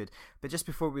wouldn't be as good. But just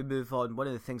before we move on, one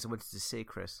of the things I wanted to say,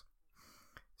 Chris.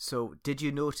 So, did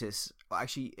you notice? Well,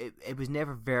 actually, it was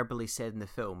never verbally said in the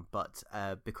film, but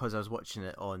because I was watching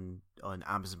it on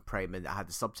Amazon Prime and I had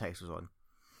the subtitles on,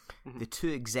 the two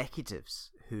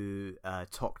executives who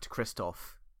talked to Christof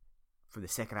from the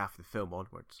second half of the film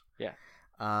onwards. Yeah.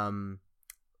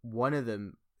 One of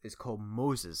them is called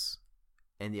Moses.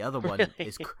 And the other one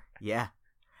is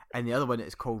and the other one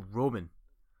is called Roman,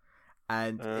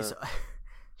 and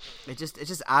it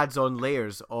just adds on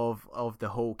layers of the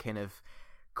whole kind of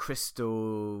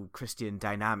Christian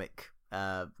dynamic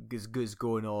is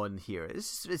going on here.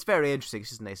 It's very interesting.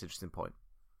 It's just a nice, interesting point.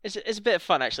 It's a bit of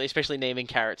fun actually, especially naming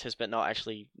characters but not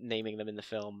actually naming them in the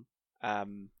film.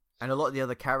 And a lot of the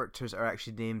other characters are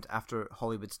actually named after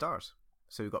Hollywood stars.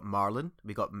 So we've got Marlon,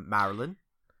 we got Marilyn.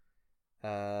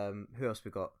 Who else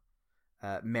we got?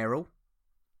 Meryl.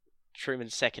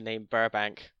 Truman's second name,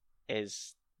 Burbank,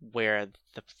 is where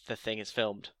the thing is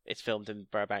filmed. It's filmed in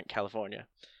Burbank, California.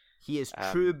 He is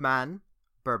Truman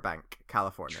Burbank,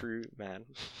 California. True man.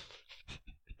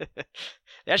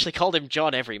 They actually called him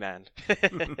John Everyman.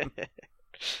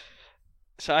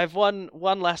 So I have one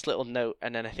last little note,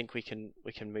 and then I think we can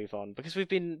move on, because we've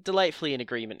been delightfully in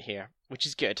agreement here, which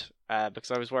is good.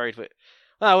 Because I was worried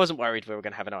I wasn't worried we were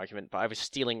going to have an argument, but I was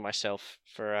steeling myself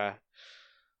for a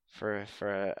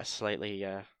slightly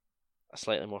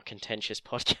more contentious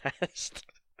podcast.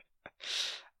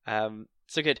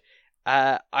 So good.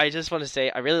 I just want to say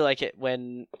I really like it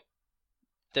when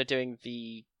they're doing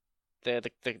the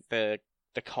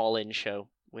call-in show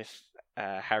with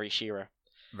Harry Shearer.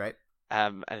 Right.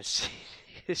 And it's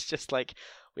it's just like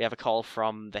we have a call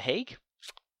from The Hague.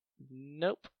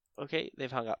 Nope. Okay,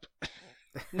 they've hung up.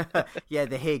 Yeah,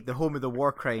 The Hague, the home of the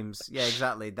war crimes. Yeah,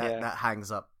 exactly. That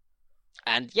hangs up.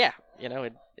 And yeah,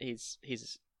 he's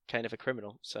kind of a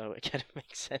criminal, so it kind of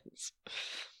makes sense.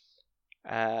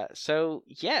 So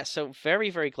very,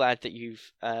 very glad that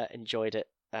you've enjoyed it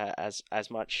as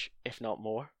much, if not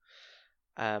more,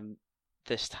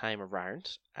 this time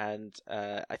around. And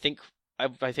I think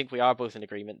we are both in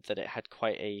agreement that it had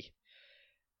quite a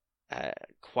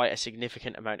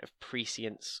significant amount of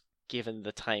prescience given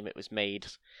the time it was made.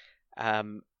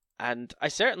 And I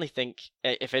certainly think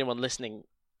if anyone listening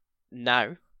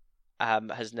now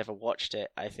has never watched it,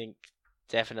 I think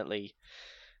definitely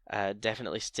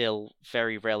still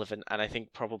very relevant, and I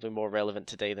think probably more relevant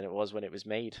today than it was when it was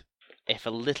made, if a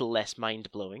little less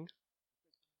mind-blowing.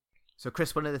 So,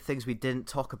 Chris, one of the things we didn't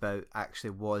talk about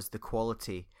actually was the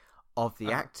quality of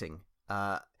the acting.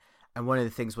 And one of the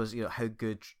things was, how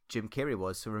good Jim Carrey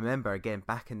was. So remember, again,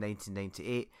 back in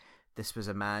 1998, this was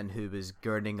a man who was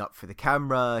gurning up for the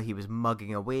camera. He was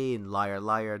mugging away in Liar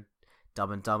Liar,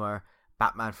 Dumb and Dumber,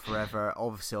 Batman Forever,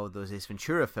 obviously all those Ace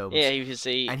Ventura films. Yeah, he was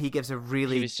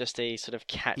just a sort of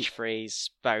catchphrase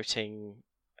spouting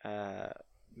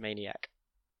maniac.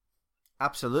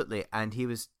 Absolutely, and he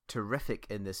was terrific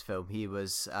in this film. He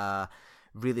was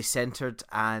really centered,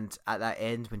 and at that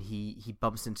end when he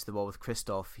bumps into the wall with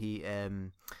Christoph,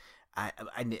 and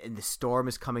the storm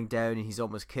is coming down and he's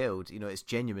almost killed. It's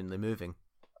genuinely moving.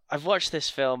 I've watched this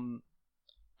film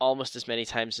almost as many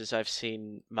times as I've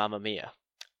seen Mamma Mia,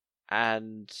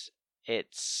 and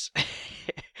it's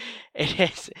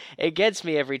it gets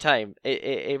me every time.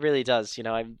 It really does.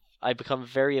 I become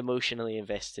very emotionally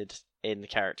invested in the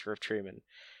character of Truman.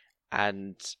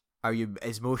 And are you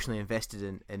as emotionally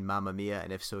invested in Mamma Mia?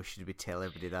 And if so, should we tell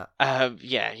everybody that?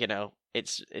 Yeah,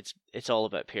 it's all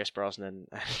about Pierce Brosnan.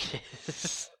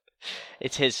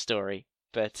 It's his story.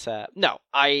 But no,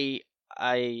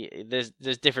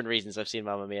 there's different reasons I've seen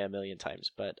Mamma Mia a million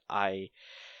times, but I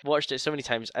watched it so many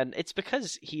times, and it's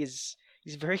because he's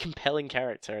a very compelling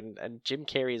character, and Jim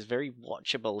Carrey is very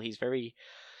watchable. He's very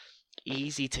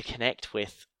easy to connect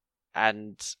with,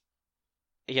 and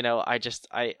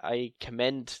I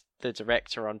commend the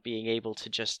director on being able to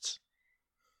just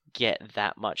get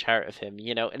that much out of him,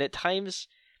 and at times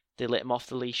they let him off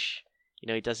the leash.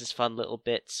 He does his fun little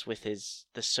bits with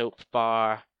the soap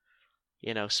bar,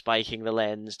 spiking the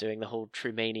lens, doing the whole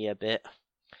Trumania bit,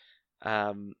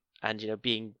 and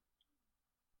being,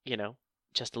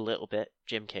 just a little bit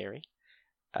Jim Carrey.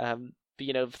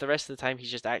 But for the rest of the time,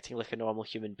 he's just acting like a normal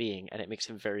human being, and it makes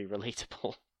him very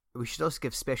relatable. We should also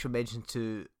give special mention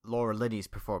to Laura Linney's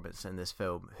performance in this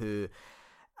film, who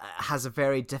has a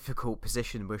very difficult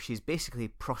position where she's basically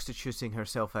prostituting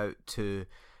herself out to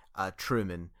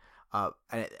Truman, and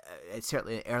it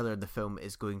certainly earlier in the film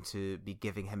is going to be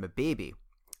giving him a baby,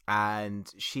 and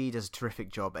she does a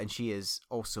terrific job, and she is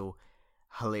also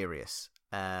hilarious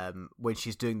when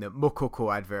she's doing the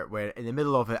Mococo advert, where in the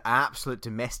middle of it, an absolute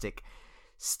domestic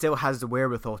still has the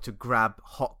wherewithal to grab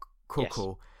hot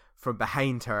cocoa. Yes. From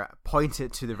behind her, point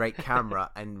it to the right camera,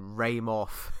 and rhyme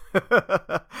off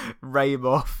the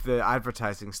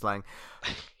advertising slang.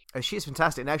 And she is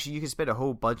fantastic. And actually, you can spend a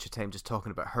whole bunch of time just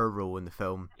talking about her role in the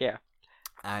film. Yeah.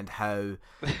 And how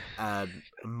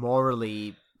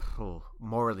morally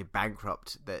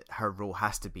bankrupt that her role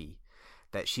has to be.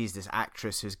 That she's this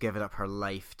actress who's given up her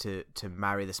life to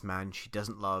marry this man she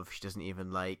doesn't love, she doesn't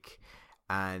even like.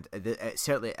 And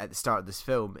certainly at the start of this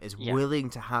film is willing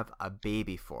to have a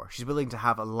baby for. She's willing to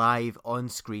have a live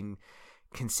on-screen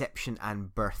conception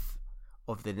and birth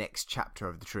of the next chapter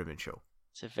of The Truman Show.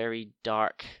 It's a very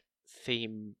dark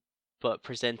theme, but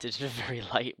presented in a very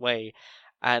light way.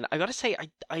 And I gotta say,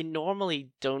 I normally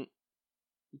don't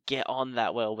get on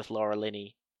that well with Laura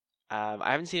Linney.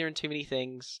 I haven't seen her in too many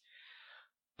things,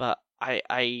 but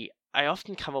I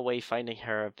often come away finding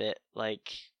her a bit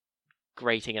like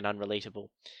grating and unrelatable.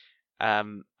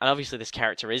 And obviously this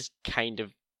character is kind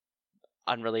of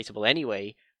unrelatable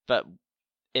anyway, but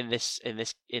in this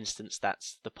instance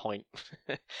that's the point.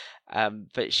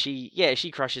 But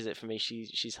she crushes it for me.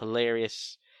 She's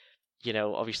hilarious.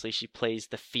 Obviously she plays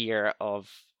the fear of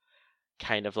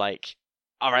kind of like,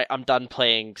 all right, I'm done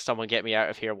playing, someone get me out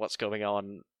of here, what's going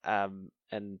on?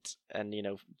 And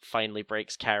finally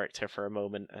breaks character for a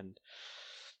moment, and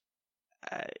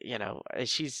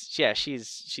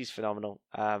she's phenomenal.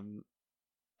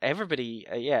 Everybody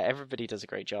does a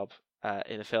great job.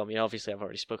 in the film. Obviously I've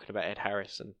already spoken about Ed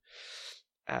Harris, and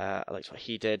I liked what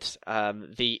he did.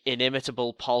 The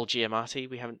inimitable Paul Giamatti,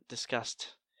 we haven't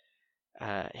discussed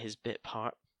his bit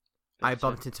part. I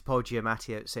bumped into Paul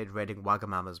Giamatti outside Reading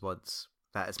Wagamamas once.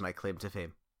 That is my claim to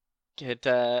fame.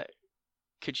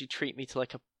 Could you treat me to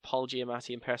like a Paul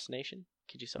Giamatti impersonation?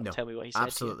 Could you sort of tell me what he said?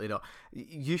 Absolutely not.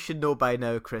 You should know by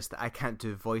now, Chris, that I can't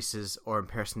do voices or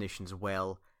impersonations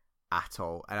well at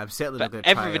all, and I'm certainly not going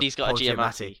to try. Everybody's got a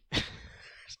Giamatti.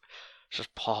 It's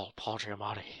just Paul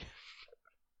Giamatti.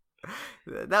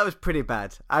 That was pretty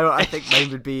bad. I think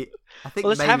mine would be. I think.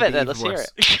 Well, let's have it then. Let's hear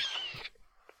it.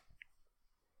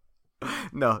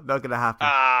 No, not gonna happen.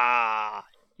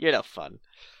 You're not fun.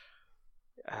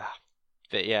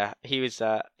 But yeah, he was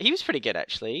pretty good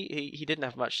actually. He didn't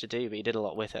have much to do, but he did a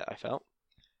lot with it, I felt.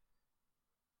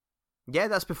 Yeah,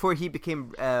 that's before he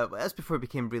became. That's before he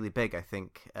became really big. I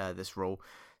think this role.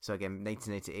 So again,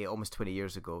 1998, almost 20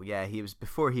 years ago. Yeah, he was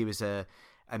before he was a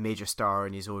major star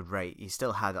in his own right. He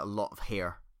still had a lot of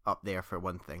hair up there for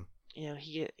one thing.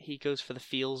 He goes for the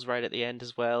feels right at the end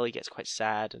as well. He gets quite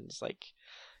sad and is like,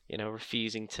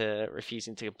 refusing to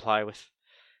comply with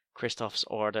Christoph's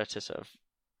order to sort of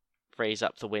raise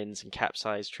up the winds and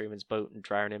capsize Truman's boat and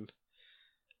drown him.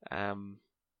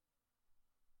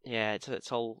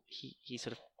 It's all he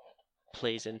sort of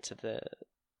plays into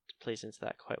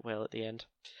that quite well at the end.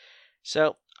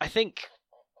 So I think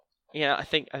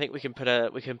we can put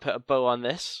a bow on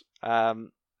this.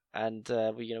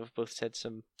 We've both said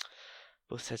some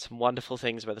wonderful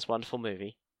things about this wonderful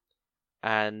movie.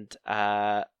 And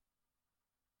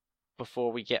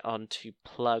before we get on to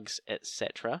plugs,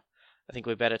 etc., I think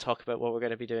we better talk about what we're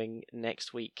going to be doing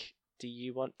next week. Do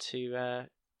you want to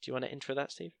intro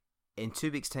that, Steve? In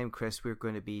 2 weeks' time, Chris, we're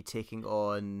going to be taking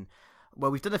on.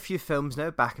 Well, we've done a few films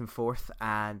now, back and forth,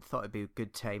 and thought it'd be a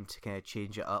good time to kind of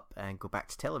change it up and go back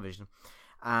to television.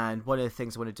 And one of the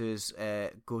things I want to do is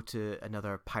go to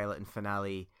another pilot and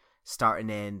finale start and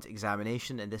end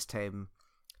examination, and this time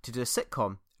to do a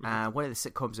sitcom. And one of the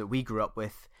sitcoms that we grew up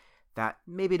with that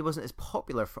maybe it wasn't as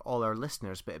popular for all our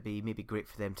listeners, but it'd be maybe great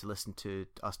for them to listen to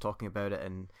us talking about it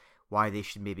and why they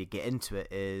should maybe get into it,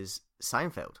 is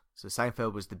Seinfeld. So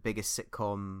Seinfeld was the biggest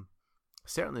sitcom,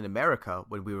 certainly in America,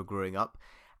 when we were growing up,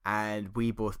 and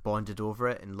we both bonded over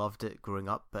it and loved it growing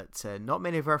up, but not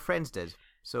many of our friends did.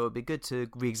 So it'd be good to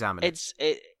re-examine it.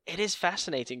 It is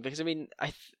fascinating because, I mean,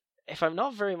 if I'm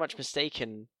not very much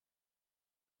mistaken,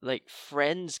 like,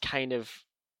 Friends kind of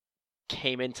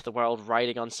came into the world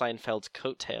riding on Seinfeld's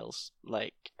coattails.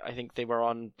 Like, I think they were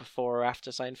on before or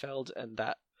after Seinfeld, and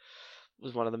that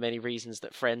was one of the many reasons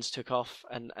that Friends took off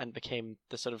and became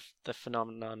the sort of the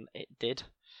phenomenon it did.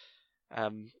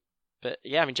 But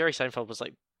yeah, I mean, Jerry Seinfeld was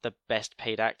like the best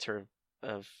paid actor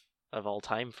of all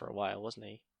time for a while, wasn't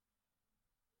he?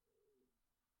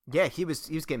 Yeah, he was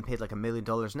getting paid like $1 million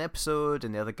an episode,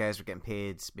 and the other guys were getting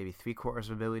paid maybe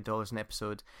 $750,000 an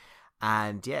episode.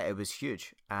 And yeah, it was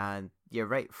huge. And you're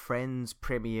right, Friends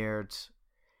premiered.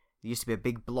 There used to be a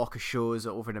big block of shows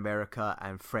over in America,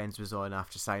 and Friends was on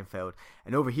after Seinfeld.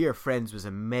 And over here, Friends was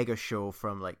a mega show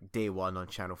from like day one on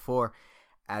Channel 4.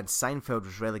 And Seinfeld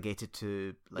was relegated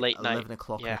to like late 11 night.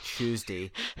 o'clock on a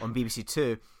Tuesday on BBC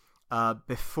Two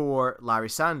before Larry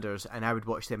Sanders, and I would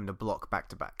watch them in a block back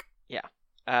to back. Yeah.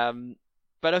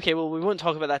 But okay, well, we won't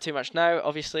talk about that too much now,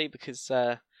 obviously, because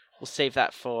we'll save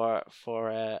that for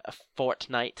a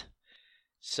fortnight.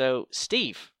 So,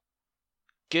 Steve,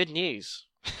 good news.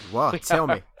 What? Tell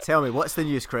me, what's the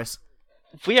news, Chris?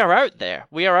 We are out there.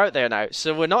 We are out there now.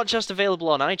 So we're not just available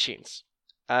on iTunes.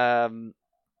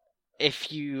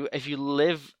 If you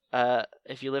live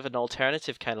an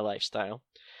alternative kind of lifestyle,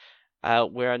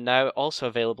 we are now also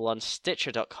available on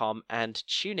Stitcher.com and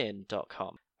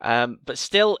TuneIn.com. But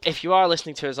still, if you are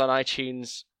listening to us on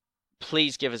iTunes,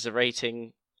 please give us a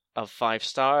rating of 5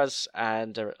 stars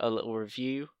and a little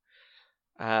review,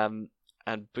 and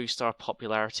boost our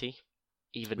popularity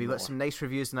even more. We've got some nice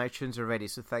reviews on iTunes already,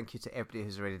 so thank you to everybody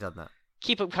who's already done that.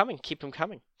 Keep them coming.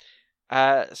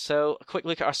 So a quick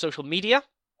look at our social media.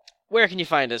 Where can you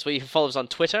find us? Well, you can follow us on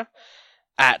Twitter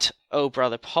at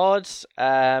OhBrotherPod.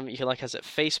 You can like us at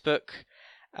Facebook.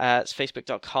 It's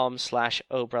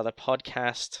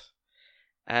facebook.com/OhBrotherPodcast.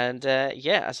 And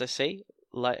as I say,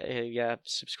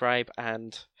 subscribe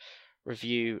and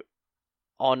review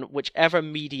on whichever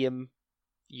medium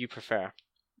you prefer.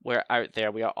 We're out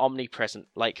there. We are omnipresent,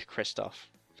 like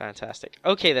Christoph. Fantastic.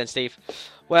 Okay then, Steve.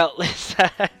 Well,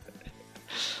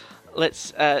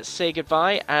 let's say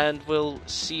goodbye, and we'll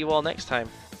see you all next time.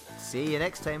 See you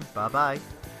next time. Bye-bye.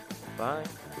 Bye.